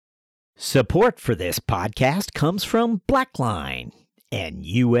Support for this podcast comes from Blackline and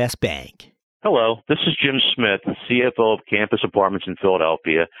U.S. Bank. Hello, this is Jim Schmidt, CFO of Campus Apartments in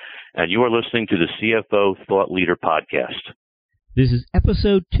Philadelphia, and you are listening to the CFO Thought Leader Podcast. This is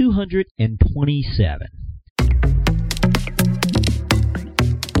episode 227.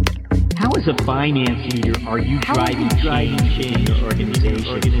 How as a finance leader are you driving change in your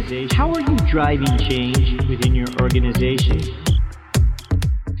organization? How are you driving change within your organization?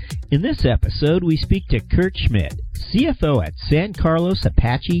 In this episode, we speak to Kurt Schmidt, CFO at San Carlos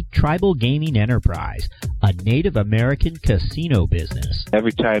Apache Tribal Gaming Enterprise, a Native American casino business.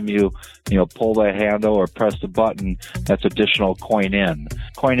 Every time you pull the handle or press the button, that's additional coin in.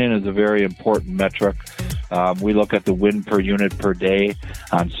 Coin in is a very important metric. We look at the win per unit per day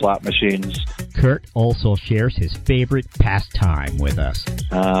on slot machines. Kurt also shares his favorite pastime with us.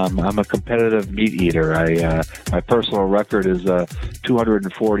 I'm a competitive meat eater. My personal record is a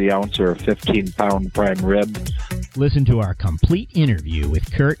 240-ounce or 15-pound prime rib. Listen to our complete interview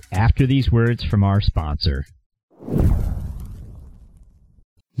with Kurt after these words from our sponsor.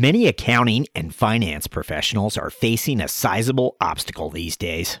 Many accounting and finance professionals are facing a sizable obstacle these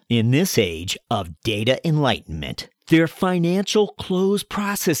days. In this age of data enlightenment, their financial close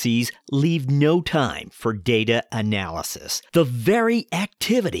processes leave no time for data analysis, the very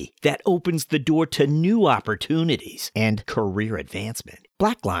activity that opens the door to new opportunities and career advancement.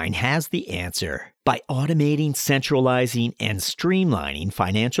 Blackline has the answer. By automating, centralizing, and streamlining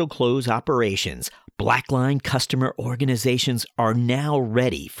financial close operations, Blackline customer organizations are now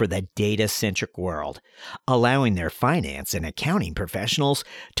ready for the data-centric world, allowing their finance and accounting professionals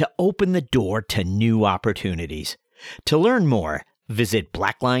to open the door to new opportunities. To learn more, visit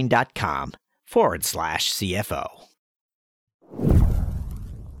blackline.com/CFO.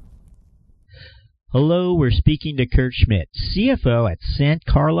 Hello, we're speaking to Kurt Schmidt, CFO at San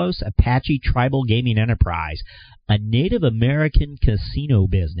Carlos Apache Tribal Gaming Enterprise, a Native American casino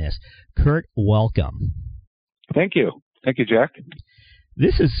business. Kurt, welcome. Thank you. Thank you, Jack.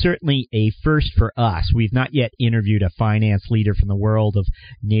 This is certainly a first for us. We've not yet interviewed a finance leader from the world of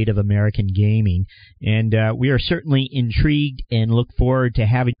Native American gaming, and we are certainly intrigued and look forward to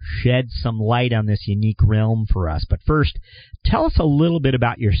having shed some light on this unique realm for us. But first, tell us a little bit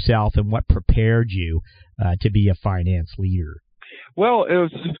about yourself and what prepared you to be a finance leader. Well, it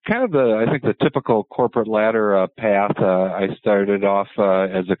was kind of the typical corporate ladder path. I started off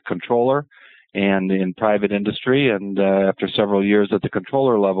as a controller and in private industry, and after several years at the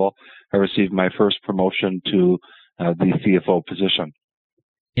controller level, I received my first promotion to the CFO position.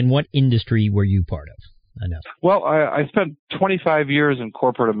 In what industry were you part of? I know. Well, I spent 25 years in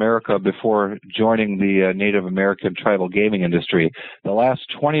corporate America before joining the Native American tribal gaming industry. The last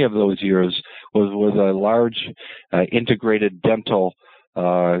 20 of those years was with a large integrated dental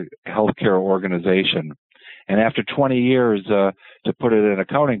healthcare organization. And after 20 years, to put it in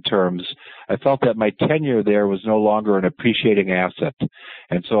accounting terms, I felt that my tenure there was no longer an appreciating asset.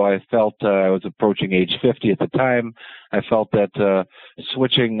 And so I felt I was approaching age 50 at the time. I felt that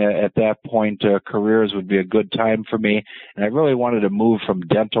switching at that point careers would be a good time for me. And I really wanted to move from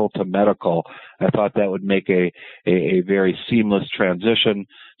dental to medical. I thought that would make a very seamless transition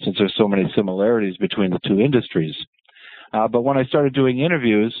since there's so many similarities between the two industries. But when I started doing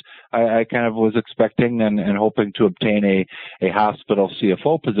interviews, I kind of was expecting and hoping to obtain a hospital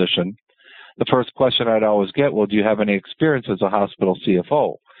CFO position. The first question I'd always get, well, do you have any experience as a hospital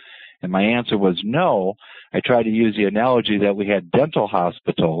CFO? And my answer was no. I tried to use the analogy that we had dental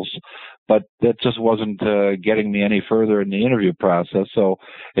hospitals, but that just wasn't getting me any further in the interview process. So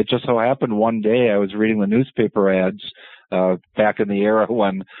it just so happened one day I was reading the newspaper ads back in the era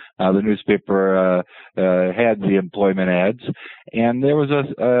when the newspaper had the employment ads, and there was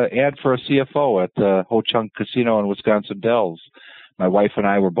a ad for a CFO at Ho Chunk Casino in Wisconsin Dells. My wife and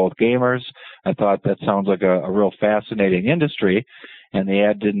I were both gamers. I thought that sounds like a real fascinating industry, and the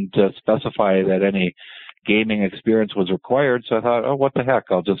ad didn't specify that any gaming experience was required, so I thought, oh, what the heck,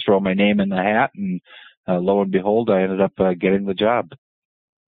 I'll just throw my name in the hat, and lo and behold, I ended up getting the job.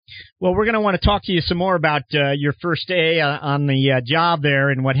 Well, we're going to want to talk to you some more about your first day on the job there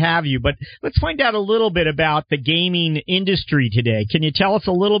and what have you, but let's find out a little bit about the gaming industry today. Can you tell us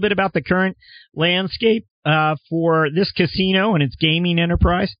a little bit about the current landscape for this casino and its gaming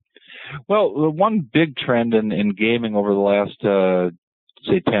enterprise? Well, the one big trend in gaming over the last,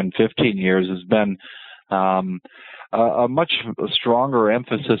 say, 10, 15 years has been a much stronger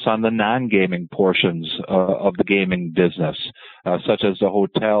emphasis on the non-gaming portions of the gaming business, such as the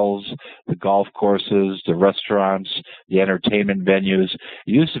hotels, the golf courses, the restaurants, the entertainment venues. It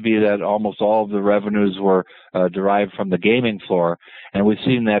used to be that almost all of the revenues were derived from the gaming floor, and we've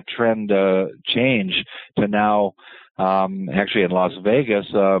seen that trend change to now, actually in Las Vegas,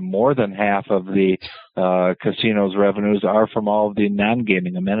 more than half of the casino's revenues are from all of the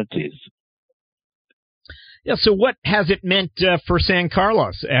non-gaming amenities. Yeah, so what has it meant for San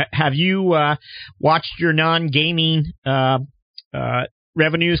Carlos? Have you watched your non-gaming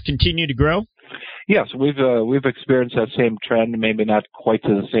revenues continue to grow? Yes, we've experienced that same trend, maybe not quite to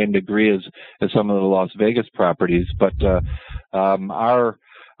the same degree as some of the Las Vegas properties, but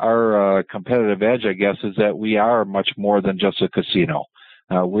our competitive edge, I guess, is that we are much more than just a casino.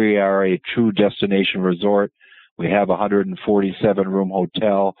 We are a true destination resort. We have a 147-room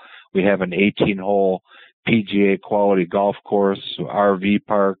hotel. We have an 18-hole PGA quality golf course, RV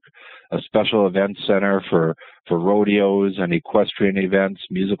park, a special event center for rodeos and equestrian events,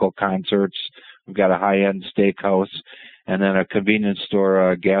 musical concerts. We've got a high-end steakhouse, and then a convenience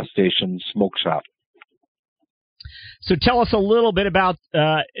store, gas station, smoke shop. So tell us a little bit about,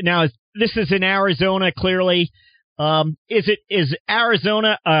 now this is in Arizona, clearly. Is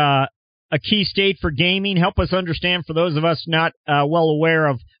Arizona a key state for gaming? Help us understand, for those of us not well aware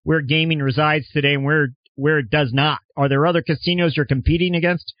of where gaming resides today and where it does not. Are there other casinos you're competing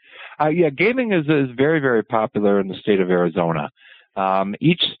against? Yeah, gaming is very, very popular in the state of Arizona.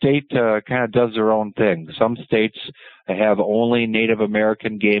 Each state kind of does their own thing. Some states have only Native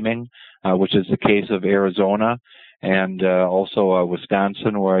American gaming, which is the case of Arizona, and also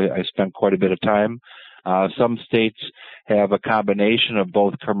Wisconsin, where I spent quite a bit of time. Some states have a combination of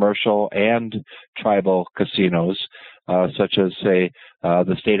both commercial and tribal casinos, such as, say,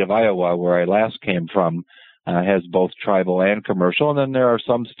 the state of Iowa, where I last came from, has both tribal and commercial. And then there are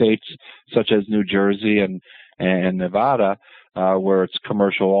some states, such as New Jersey and Nevada, where it's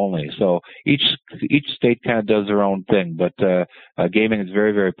commercial only. So each state kind of does their own thing, but gaming is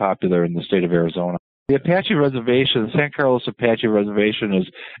very, very popular in the state of Arizona. The Apache Reservation, San Carlos Apache Reservation,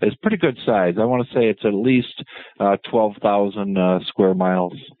 is pretty good size. I want to say it's at least 12,000 square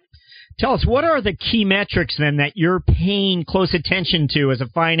miles. Tell us, what are the key metrics, then, that you're paying close attention to as a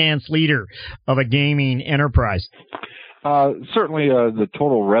finance leader of a gaming enterprise? Certainly the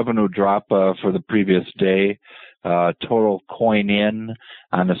total revenue drop for the previous day, total coin in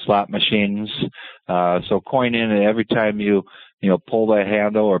on the slot machines. So coin in, every time you pull that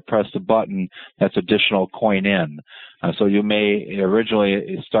handle or press the button, that's additional coin in. So you may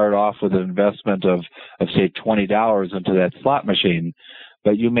originally start off with an investment of say, $20 into that slot machine,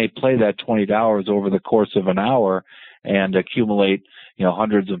 but you may play that $20 over the course of an hour and accumulate,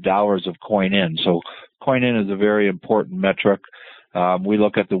 hundreds of dollars of coin in. So coin in is a very important metric. We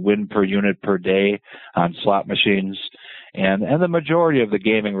look at the win per unit per day on slot machines, and the majority of the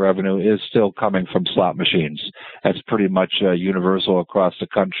gaming revenue is still coming from slot machines. That's pretty much universal across the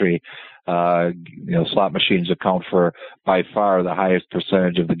country. Slot machines account for by far the highest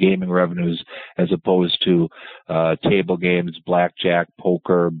percentage of the gaming revenues, as opposed to table games, blackjack,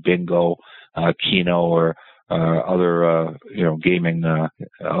 poker, bingo, Keno, or other gaming,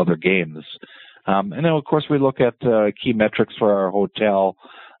 other games. And then, of course, we look at key metrics for our hotel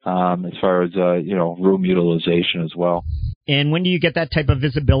as far as, room utilization as well. And when do you get that type of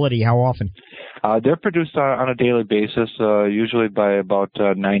visibility? How often? They're produced on a daily basis, usually by about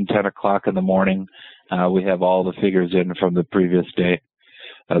 9, 10 o'clock in the morning. We have all the figures in from the previous day.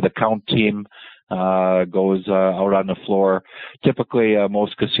 The count team goes out on the floor. Typically,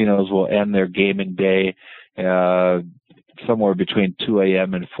 most casinos will end their gaming day somewhere between 2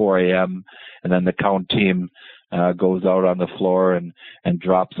 a.m. and 4 a.m., and then the count team goes out on the floor and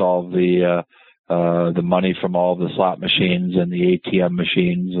drops all the money from all the slot machines and the ATM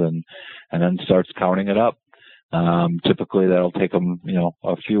machines, and then starts counting it up. Typically, that'll take them,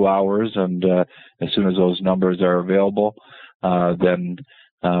 a few hours, and as soon as those numbers are available, then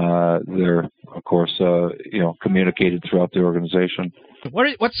they're, of course, communicated throughout the organization.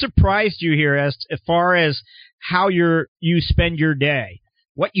 What surprised you here as far as how you spend your day?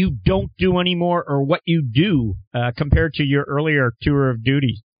 What you don't do anymore, or what you do compared to your earlier tour of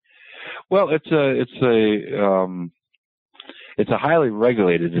duty? Well, it's a highly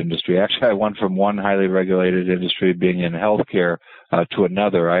regulated industry. Actually, I went from one highly regulated industry, being in healthcare, to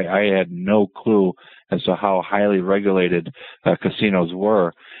another. I had no clue as to how highly regulated casinos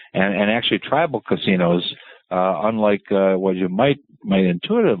were, and actually tribal casinos, unlike what you might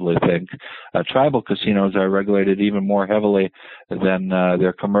intuitively think, tribal casinos are regulated even more heavily than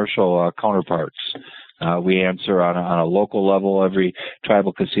their commercial counterparts. We answer on a local level. Every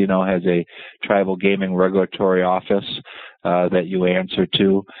tribal casino has a tribal gaming regulatory office that you answer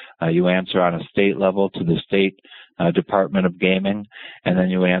to. You answer on a state level to the state Department of Gaming, and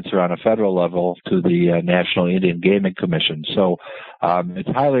then you answer on a federal level to the National Indian Gaming Commission. So it's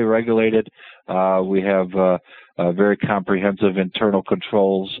highly regulated. We have very comprehensive internal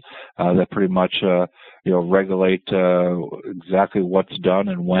controls that pretty much regulate exactly what's done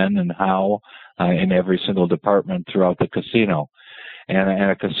and when and how in every single department throughout the casino.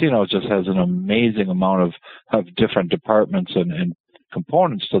 And a casino just has an amazing amount of different departments and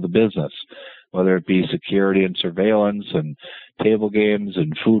components to the business, whether it be security and surveillance and table games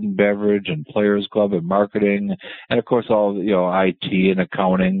and food and beverage and players club and marketing, and of course all IT and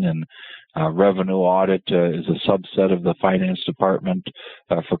accounting and revenue audit is a subset of the finance department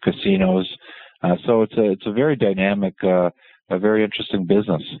for casinos. So it's a very dynamic, a very interesting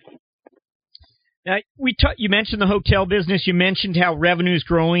business. Now, you mentioned the hotel business. You mentioned how revenue is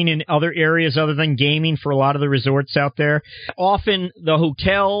growing in other areas other than gaming for a lot of the resorts out there. Often the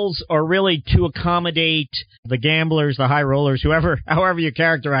hotels are really to accommodate the gamblers, the high rollers, however you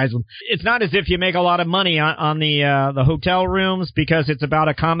characterize them. It's not as if you make a lot of money on the hotel rooms because it's about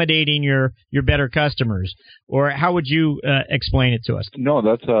accommodating your better customers. Or how would you explain it to us? No,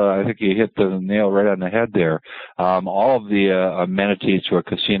 that's I think you hit the nail right on the head there. All of the amenities to a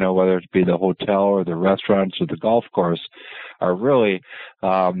casino, whether it be the hotel or the restaurants or the golf course, are really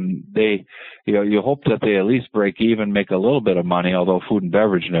you hope that they at least break even, make a little bit of money, although food and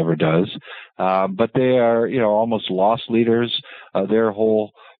beverage never does. But they are almost loss leaders. Their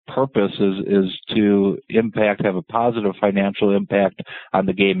whole purpose is to have a positive financial impact on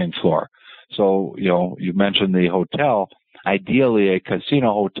the gaming floor. So you mentioned the hotel. Ideally, a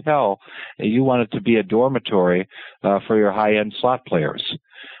casino hotel, you want it to be a dormitory for your high-end slot players.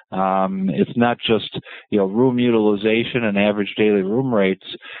 It's not just, room utilization and average daily room rates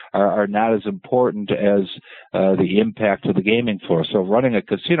are not as important as the impact of the gaming floor. So running a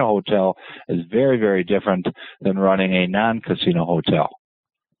casino hotel is very, very different than running a non-casino hotel.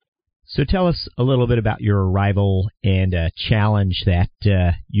 So tell us a little bit about your arrival and a challenge that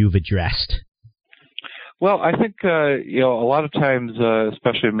you've addressed. Well, I think, a lot of times,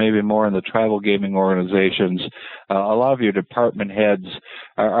 especially maybe more in the tribal gaming organizations, a lot of your department heads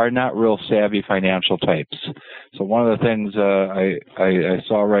are not real savvy financial types. So one of the things I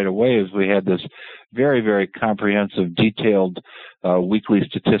saw right away is we had this very, very comprehensive, detailed weekly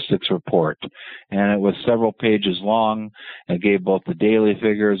statistics report. And it was several pages long. It gave both the daily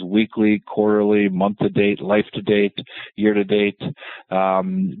figures, weekly, quarterly, month-to-date, life-to-date, year-to-date,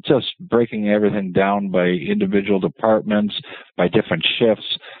 just breaking everything down by individual departments, by different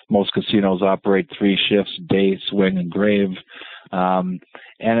shifts. Most casinos operate 3 shifts, day, swing, and grave. And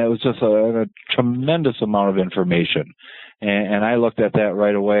it was just a tremendous amount of information. And I looked at that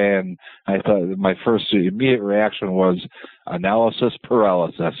right away, and I thought my first immediate reaction was analysis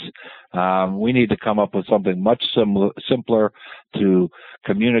paralysis. We need to come up with something much simpler to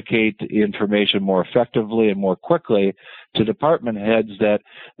communicate information more effectively and more quickly to department heads that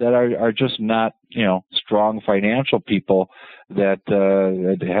are just not, strong financial people that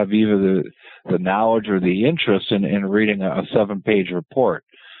have either the knowledge or the interest in reading a 7-page report.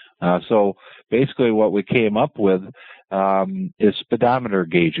 So basically what we came up with is speedometer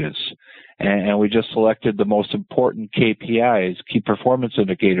gauges. And we just selected the most important KPIs, key performance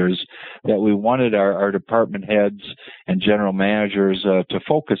indicators, that we wanted our department heads and general managers to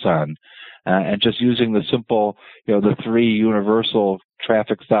focus on. And just using the simple, the 3 universal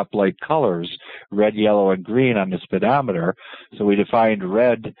traffic stoplight colors, red, yellow, and green on the speedometer. So we defined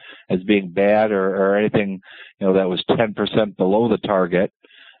red as being bad or anything, that was 10% below the target.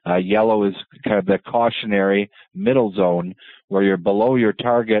 Yellow is kind of the cautionary middle zone where you're below your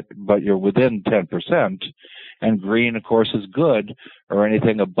target, but you're within 10%. And green, of course, is good or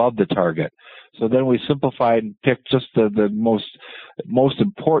anything above the target. So then we simplified and picked just the most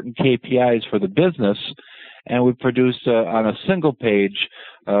important KPIs for the business. And we produced on a single page,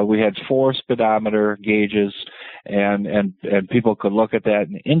 we had 4 speedometer gauges, and people could look at that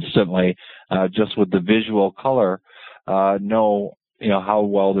and instantly, just with the visual color, know how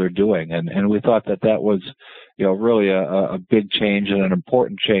well they're doing. And we thought that was, really a big change and an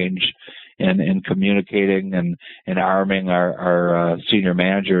important change in communicating and arming our senior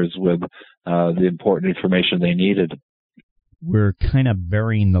managers with the important information they needed. We're kind of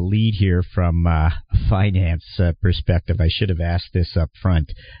burying the lead here from a finance perspective. I should have asked this up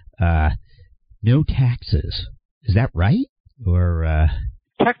front. No taxes. Is that right? Or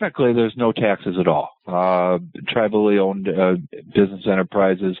technically, there's no taxes at all. Tribally owned business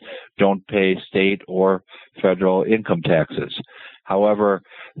enterprises don't pay state or federal income taxes. However,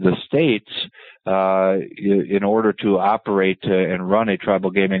 the states, in order to operate and run a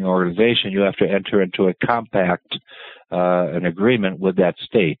tribal gaming organization, you have to enter into a compact, an agreement with that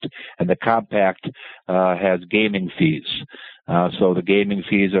state, and the compact has gaming fees. So the gaming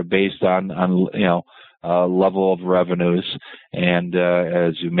fees are based on level of revenues, and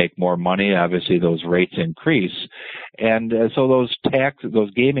as you make more money, obviously those rates increase, and so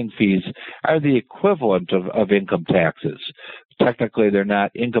those gaming fees are the equivalent of income taxes. Technically, they're not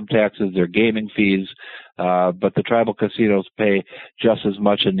income taxes; they're gaming fees, but the tribal casinos pay just as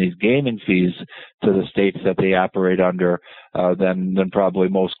much in these gaming fees to the states that they operate under than probably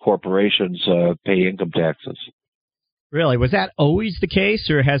most corporations pay income taxes. Really? Was that always the case,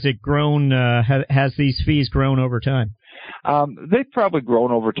 or has it grown? Has these fees grown over time? They've probably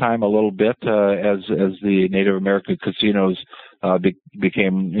grown over time a little bit as the Native American casinos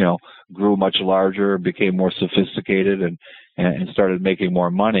became, grew much larger, became more sophisticated, and started making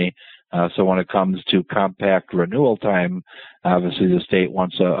more money. So when it comes to compact renewal time, obviously the state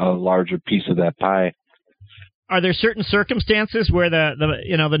wants a larger piece of that pie. Are there certain circumstances where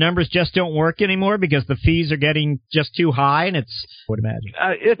the numbers just don't work anymore because the fees are getting just too high? And I would imagine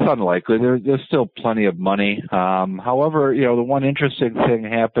it's unlikely. There's still plenty of money. However, the one interesting thing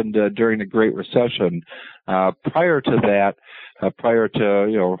happened during the Great Recession. Prior to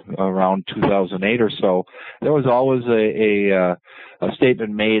around 2008 or so, there was always a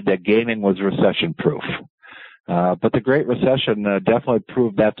statement made that gaming was recession-proof. But the Great Recession definitely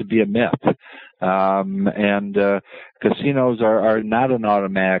proved that to be a myth. And casinos are not an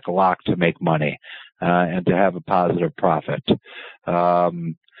automatic lock to make money and to have a positive profit.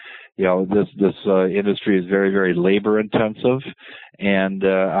 This industry is very, very labor intensive, and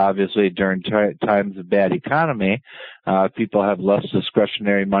obviously during times of bad economy, people have less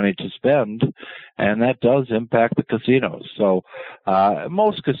discretionary money to spend, and that does impact the casinos. So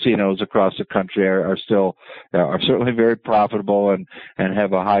most casinos across the country are certainly very profitable and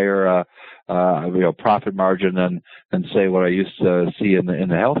have a higher profit margin than say what I used to see in the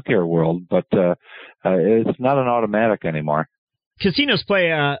healthcare world, but it's not an automatic anymore. Casinos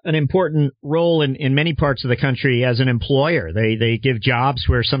play an important role in many parts of the country as an employer. They give jobs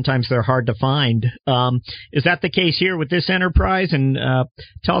where sometimes they're hard to find. Is that the case here with this enterprise? And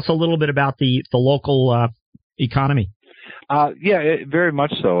tell us a little bit about the local economy. Very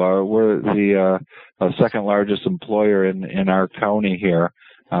much so. We're the second largest employer in our county here.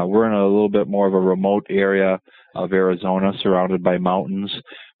 We're in a little bit more of a remote area of Arizona, surrounded by mountains.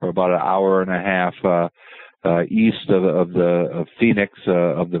 We're about an hour and a half east of Phoenix,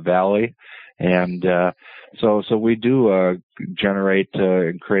 of the valley, and so we do generate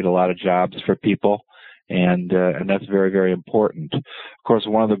and create a lot of jobs for people, and that's very, very important. Of course,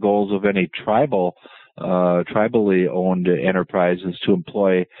 one of the goals of any tribally owned enterprise is to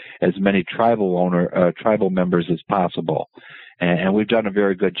employ as many tribal members as possible. And we've done a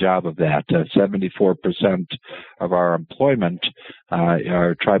very good job of that. 74% of our employment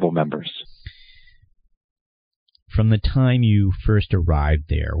are tribal members. From the time you first arrived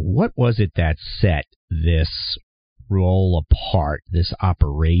there, what was it that set this role apart, this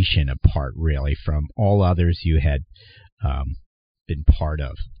operation apart, really, from all others you had been part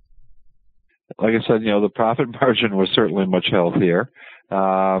of? Like I said, the profit margin was certainly much healthier,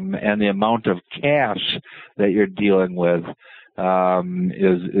 and the amount of cash that you're dealing with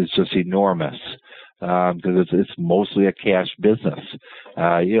is just enormous, because it's mostly a cash business.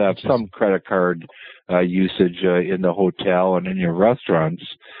 You have some credit card usage in the hotel and in your restaurants,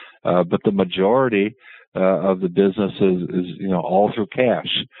 but the majority of the business is all through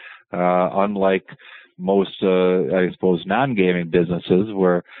cash. Unlike most, I suppose, non-gaming businesses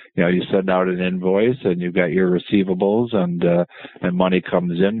where you send out an invoice and you've got your receivables and money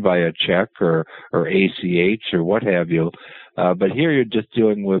comes in via check or ACH or what have you. But here you're just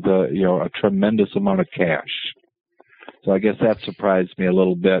dealing with a tremendous amount of cash. So I guess that surprised me a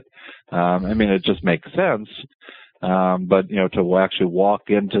little bit. It just makes sense. But to actually walk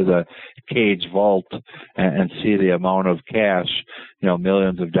into the cage vault and see the amount of cash,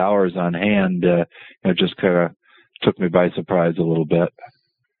 millions of dollars on hand, just kind of took me by surprise a little bit.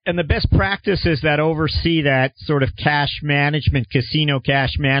 And the best practices that oversee that sort of cash management, casino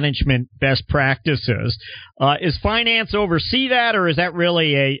cash management best practices, is finance oversee that, or is that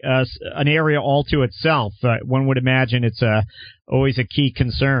really an area all to itself? One would imagine it's always a key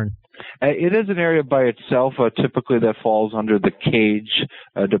concern. It is an area by itself. Typically, that falls under the Cage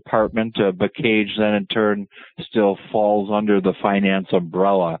department, but Cage then in turn still falls under the finance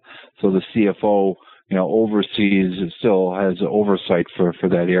umbrella. So the CFO, oversees, still has oversight for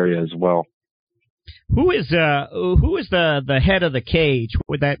that area as well. Who is the head of the Cage?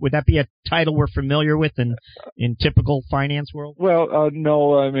 Would that be a title we're familiar with in typical finance world? Well,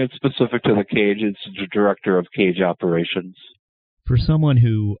 no. I mean, it's specific to the Cage. It's the director of Cage operations. For someone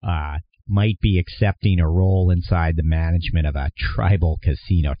who might be accepting a role inside the management of a tribal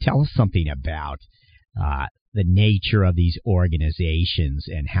casino, tell us something about the nature of these organizations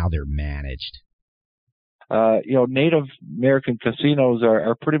and how they're managed. Native American casinos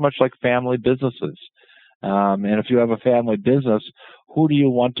are pretty much like family businesses. And if you have a family business, who do you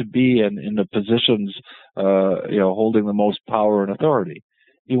want to be in the positions, holding the most power and authority?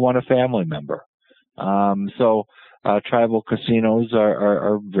 You want a family member. So tribal casinos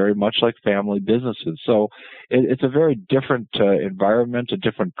are very much like family businesses. So it's a very different environment, a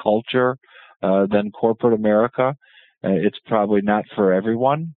different culture than corporate America. It's probably not for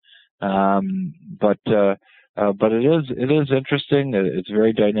everyone, but it is interesting. It's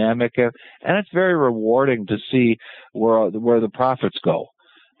very dynamic, and it's very rewarding to see where the profits go.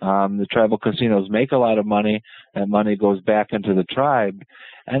 The tribal casinos make a lot of money, and money goes back into the tribe,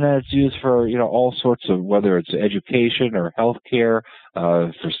 and then it's used for all sorts of, whether it's education or healthcare,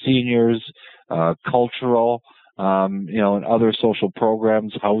 for seniors, cultural, and other social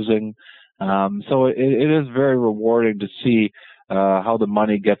programs, housing. So it is very rewarding to see how the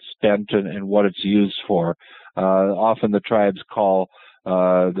money gets spent and what it's used for. Often the tribes call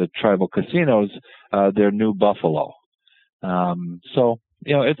the tribal casinos their new buffalo. So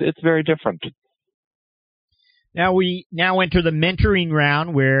it's very different. Now we enter the mentoring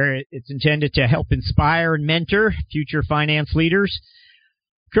round, where it's intended to help inspire and mentor future finance leaders.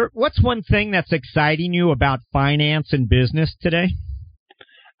 Kurt, what's one thing that's exciting you about finance and business today?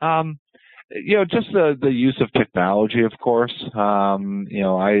 Just the use of technology, of course.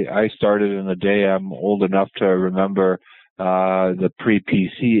 I started in the day. I'm old enough to remember the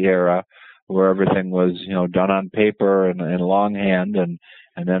pre-PC era, where everything was, done on paper and longhand, and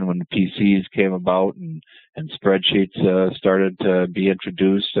then when the PCs came about and spreadsheets started to be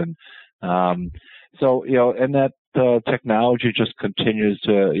introduced, and that technology just continues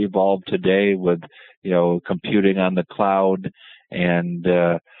to evolve today with computing on the cloud, and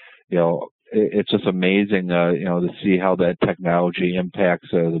it's just amazing, to see how that technology impacts,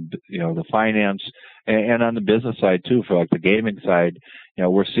 the finance and on the business side too. For like the gaming side,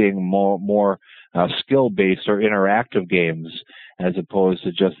 we're seeing more skill-based or interactive games, as opposed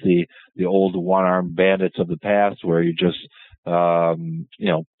to just the old one-armed bandits of the past, where you just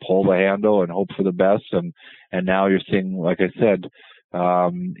pull the handle and hope for the best. And now you're seeing, like I said,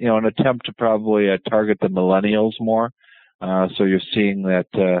 an attempt to probably target the millennials more. So you're seeing that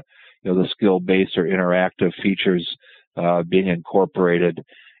the skill-based or interactive features being incorporated,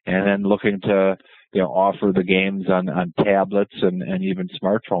 and then looking to offer the games on tablets and even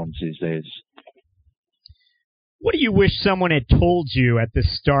smartphones these days. What do you wish someone had told you at the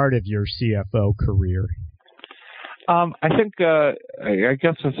start of your CFO career? I think, I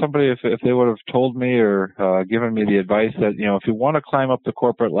guess if somebody, if they would have told me or given me the advice that, if you want to climb up the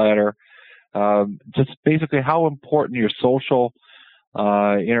corporate ladder, just basically how important your social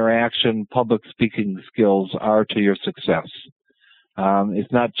interaction, public speaking skills are to your success.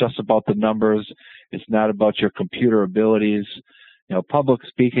 It's not just about the numbers. It's not about your computer abilities. Public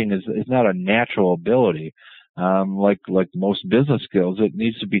speaking is not a natural ability. Like most business skills, it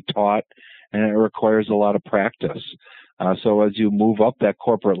needs to be taught, and it requires a lot of practice. So as you move up that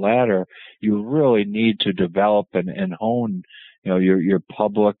corporate ladder, you really need to develop and hone, your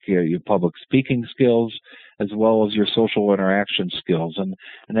public speaking skills, as well as your social interaction skills. And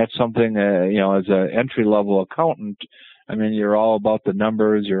that's something, as an entry level accountant, I mean, you're all about the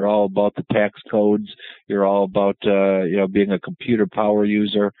numbers, you're all about the tax codes, you're all about, being a computer power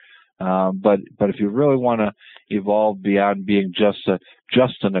user. But if you really want to evolve beyond being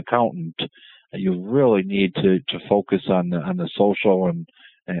just an accountant, you really need to focus on the social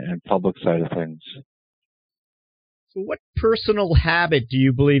and public side of things. So what personal habit do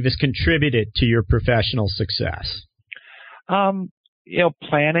you believe has contributed to your professional success?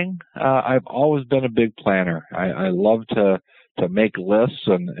 Planning. I've always been a big planner. I love to make lists,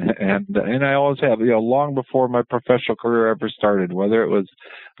 and I always have, long before my professional career ever started, whether it was,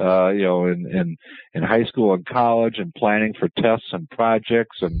 in high school and college, and planning for tests and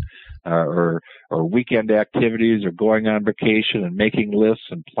projects, and or weekend activities, or going on vacation and making lists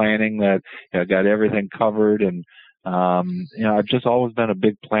and planning that I got everything covered. And I've just always been a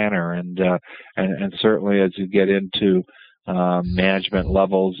big planner, and certainly as you get into management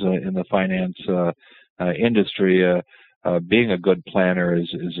levels in the finance industry, being a good planner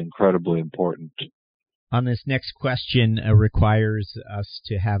is incredibly important. On this next question requires us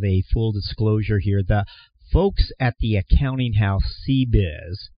to have a full disclosure here. The folks at the accounting house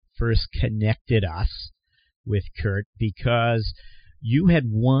CBiz first connected us with Kurt because you had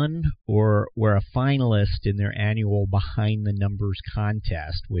won or were a finalist in their annual Behind the Numbers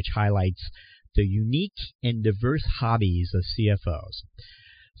contest, which highlights the unique and diverse hobbies of CFOs.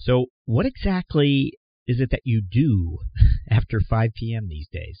 So what exactly is it that you do after 5 p.m. these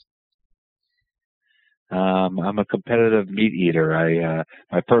days? I'm a competitive meat eater.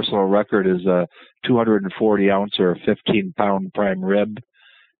 My personal record is a 240-ounce or 15-pound prime rib,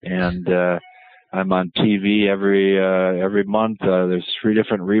 and I'm on TV every month. There's 3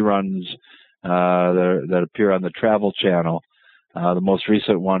 different reruns that appear on the Travel Channel. The most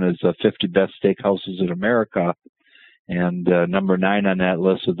recent one is 50 Best Steakhouses in America, and number 9 on that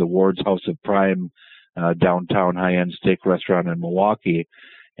list is the Ward's House of Prime downtown high-end steak restaurant in Milwaukee,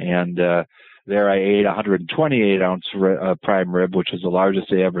 and there I ate 128-ounce prime rib, which is the largest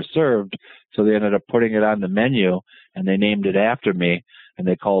they ever served. So they ended up putting it on the menu, and they named it after me, and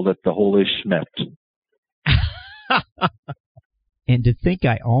they called it the Holy Schmidt. And to think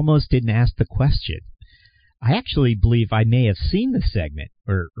I almost didn't ask the question. I actually believe I may have seen the segment,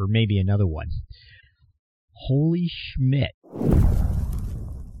 or maybe another one. Holy Schmidt.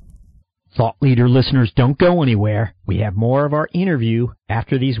 Thought Leader listeners, don't go anywhere. We have more of our interview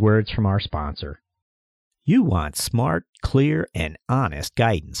after these words from our sponsor. You want smart, clear, and honest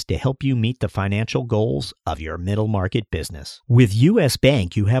guidance to help you meet the financial goals of your middle market business. With U.S.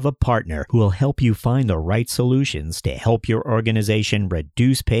 Bank, you have a partner who will help you find the right solutions to help your organization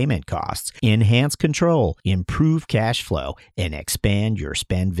reduce payment costs, enhance control, improve cash flow, and expand your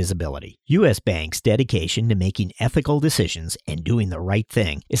spend visibility. U.S. Bank's dedication to making ethical decisions and doing the right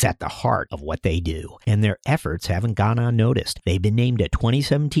thing is at the heart of what they do, and their efforts haven't gone unnoticed. They've been named a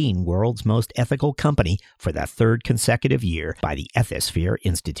 2017 World's Most Ethical Company for the 3rd consecutive year by the Ethisphere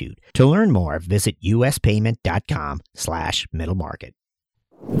Institute. To learn more, visit uspayment.com/middlemarket.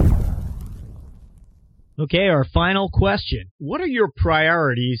 Okay, our final question. What are your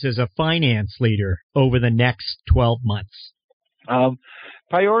priorities as a finance leader over the next 12 months?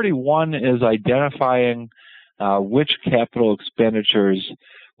 Priority 1 is identifying which capital expenditures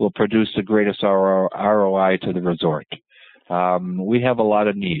will produce the greatest ROI to the resort. We have a lot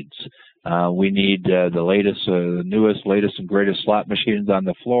of needs. We need the latest, newest, latest, and greatest slot machines on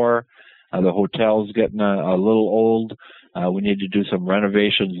the floor. The hotel's getting a little old. We need to do some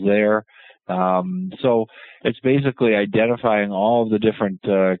renovations there. So it's basically identifying all of the different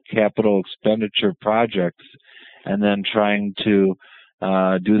capital expenditure projects and then trying to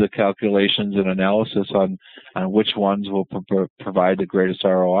do the calculations and analysis on which ones will provide the greatest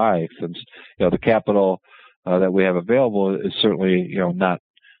ROI. Since the capital that we have available is certainly not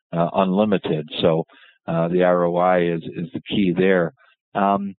unlimited. So the ROI is the key there.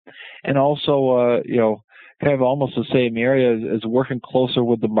 And also, kind of almost the same area as working closer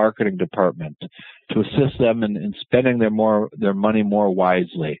with the marketing department to assist them in spending their money more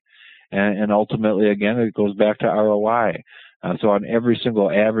wisely. And ultimately, again, it goes back to ROI. So on every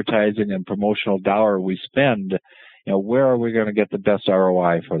single advertising and promotional dollar we spend, where are we going to get the best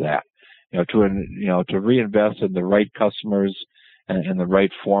ROI for that? To reinvest in the right customers and the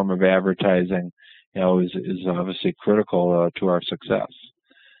right form of advertising, is obviously critical to our success.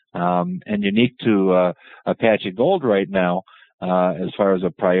 And unique to Apache Gold right now, as far as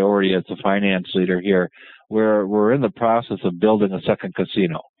a priority as a finance leader here, we're in the process of building a second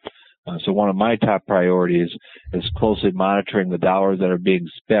casino. So one of my top priorities is closely monitoring the dollars that are being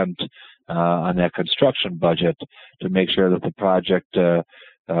spent on that construction budget to make sure that the project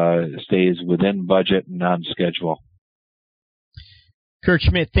stays within budget and on schedule. Kurt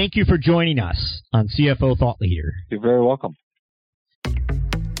Schmidt, thank you for joining us on CFO Thought Leader. You're very welcome.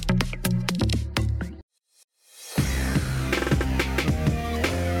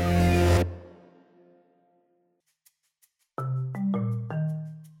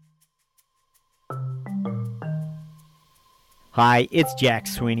 Hi, it's Jack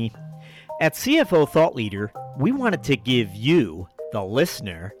Sweeney. At CFO Thought Leader, we wanted to give you, the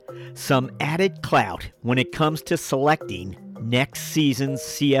listener, some added clout when it comes to selecting next season's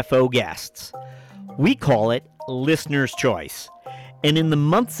CFO guests. We call it Listener's Choice. And in the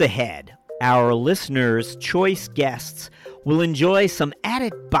months ahead, our Listener's Choice guests will enjoy some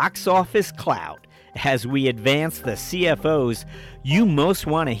added box office clout as we advance the CFOs you most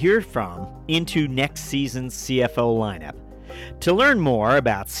want to hear from into next season's CFO lineup. To learn more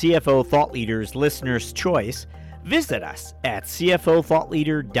about CFO Thought Leaders Listener's Choice, visit us at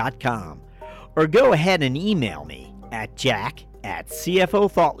cfothoughtleader.com or go ahead and email me at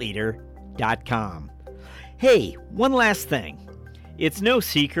jack@cfothoughtleader.com. Hey, one last thing. It's no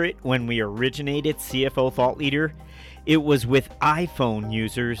secret when we originated CFO Thought Leader, it was with iPhone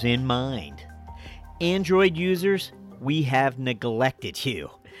users in mind. Android users, we have neglected you.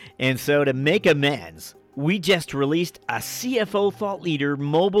 And so to make amends, we just released a CFO Thought Leader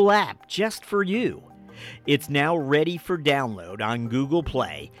mobile app just for you. It's now ready for download on Google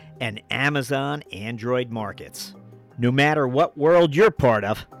Play and Amazon Android markets. No matter what world you're part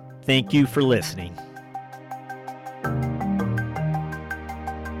of, thank you for listening.